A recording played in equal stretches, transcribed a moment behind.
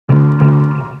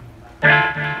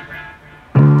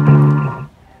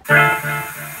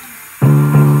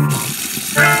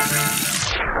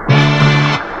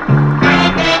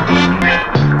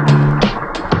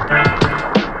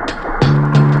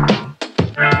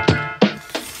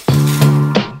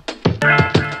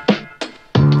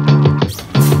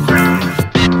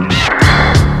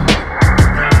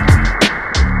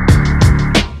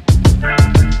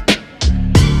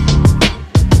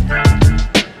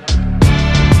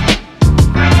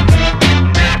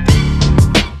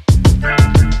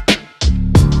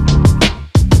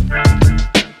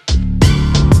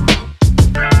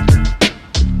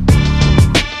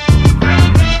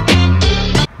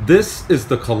This is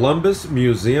the Columbus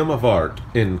Museum of Art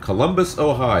in Columbus,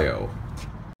 Ohio.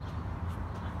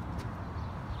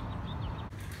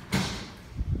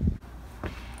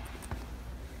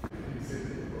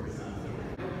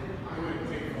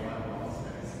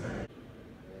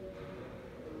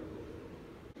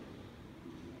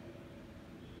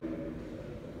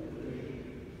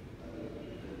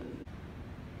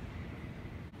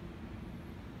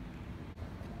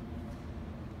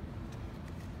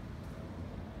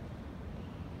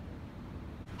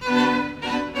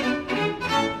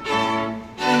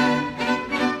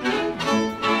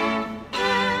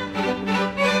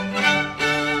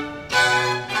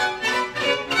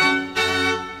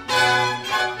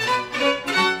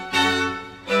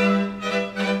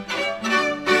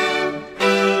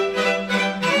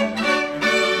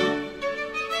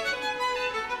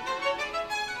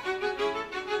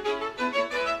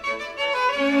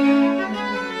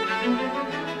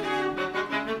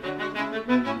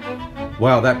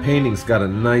 Wow, that painting's got a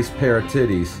nice pair of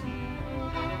titties.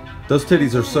 Those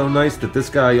titties are so nice that this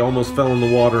guy almost fell in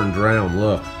the water and drowned,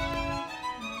 look.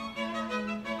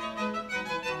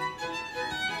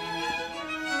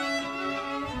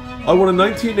 I want a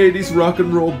 1980s rock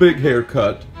and roll big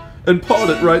haircut and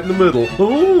part it right in the middle.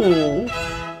 Oh!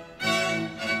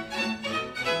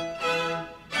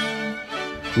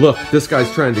 Look, this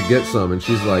guy's trying to get some and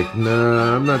she's like,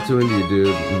 nah, I'm not too into you,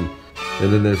 dude.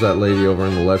 And then there's that lady over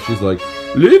on the left. She's like,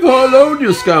 leave her alone,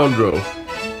 you scoundrel.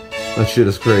 That shit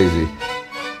is crazy.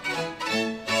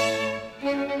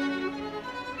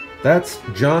 That's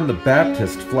John the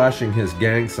Baptist flashing his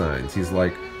gang signs. He's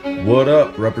like, what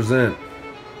up, represent.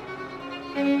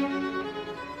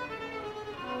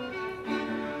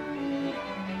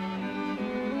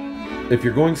 If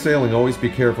you're going sailing, always be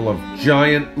careful of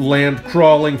giant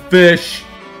land-crawling fish.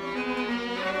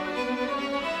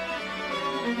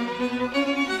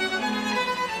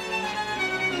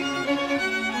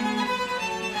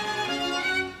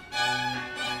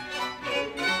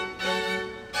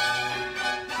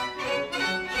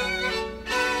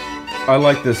 I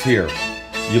like this here.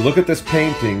 You look at this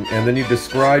painting and then you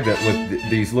describe it with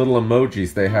these little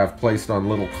emojis they have placed on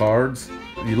little cards.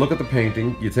 You look at the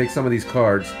painting, you take some of these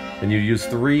cards, and you use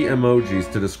 3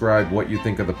 emojis to describe what you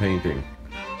think of the painting.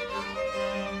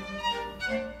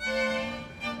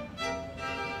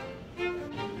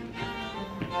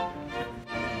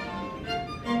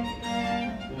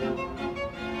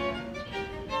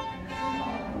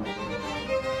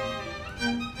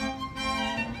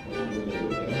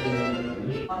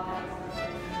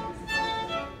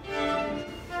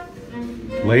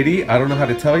 Lady, I don't know how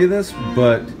to tell you this,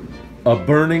 but a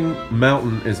burning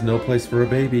mountain is no place for a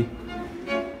baby.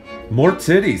 More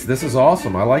titties. This is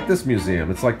awesome. I like this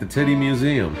museum. It's like the titty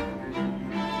museum.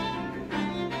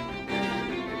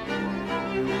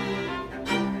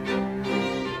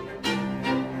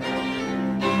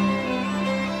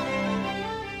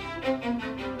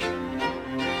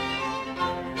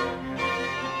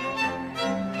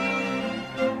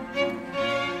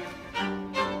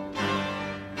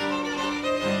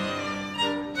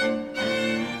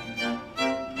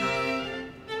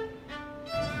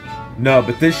 No,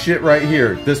 but this shit right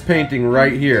here, this painting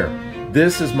right here,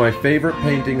 this is my favorite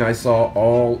painting I saw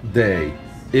all day.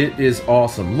 It is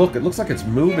awesome. Look, it looks like it's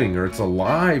moving or it's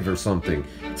alive or something.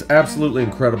 It's absolutely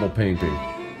incredible painting.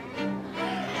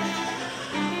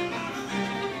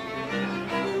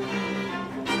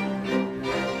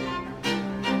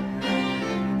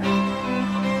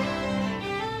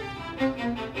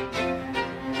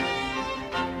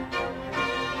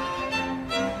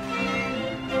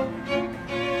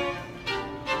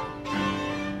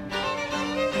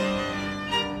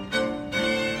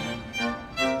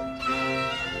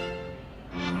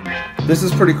 This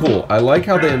is pretty cool. I like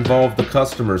how they involve the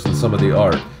customers in some of the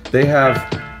art. They have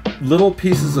little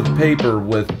pieces of paper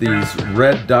with these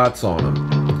red dots on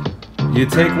them. You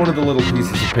take one of the little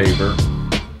pieces of paper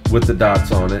with the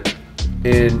dots on it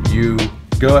and you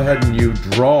go ahead and you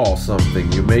draw something.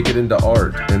 You make it into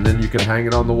art and then you can hang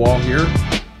it on the wall here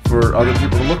for other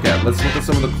people to look at. Let's look at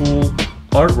some of the cool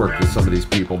artwork that some of these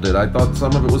people did. I thought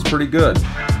some of it was pretty good.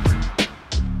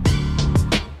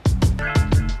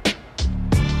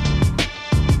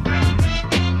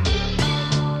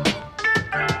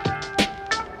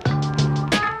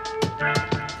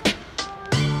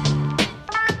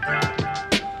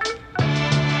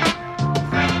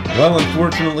 Well,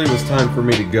 unfortunately, it was time for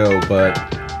me to go, but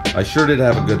I sure did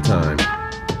have a good time.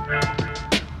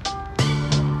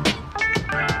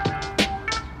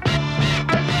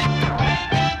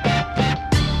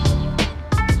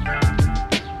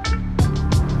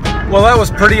 Well, that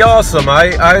was pretty awesome.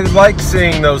 I like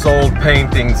seeing those old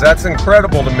paintings. That's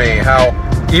incredible to me, how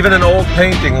even an old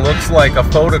painting looks like a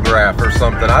photograph or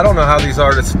something. I don't know how these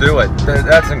artists do it.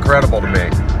 That's incredible to me.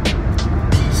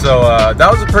 So that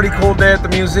was a pretty cool day at the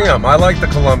museum. I like the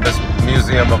Columbus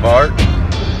Museum of Art.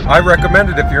 I recommend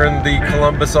it if you're in the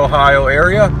Columbus, Ohio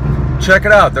area. Check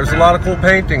it out. There's a lot of cool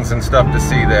paintings and stuff to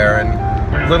see there,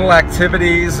 and little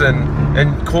activities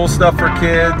and cool stuff for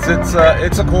kids.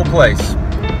 It's a cool place.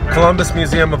 Columbus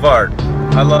Museum of Art.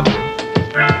 I love it.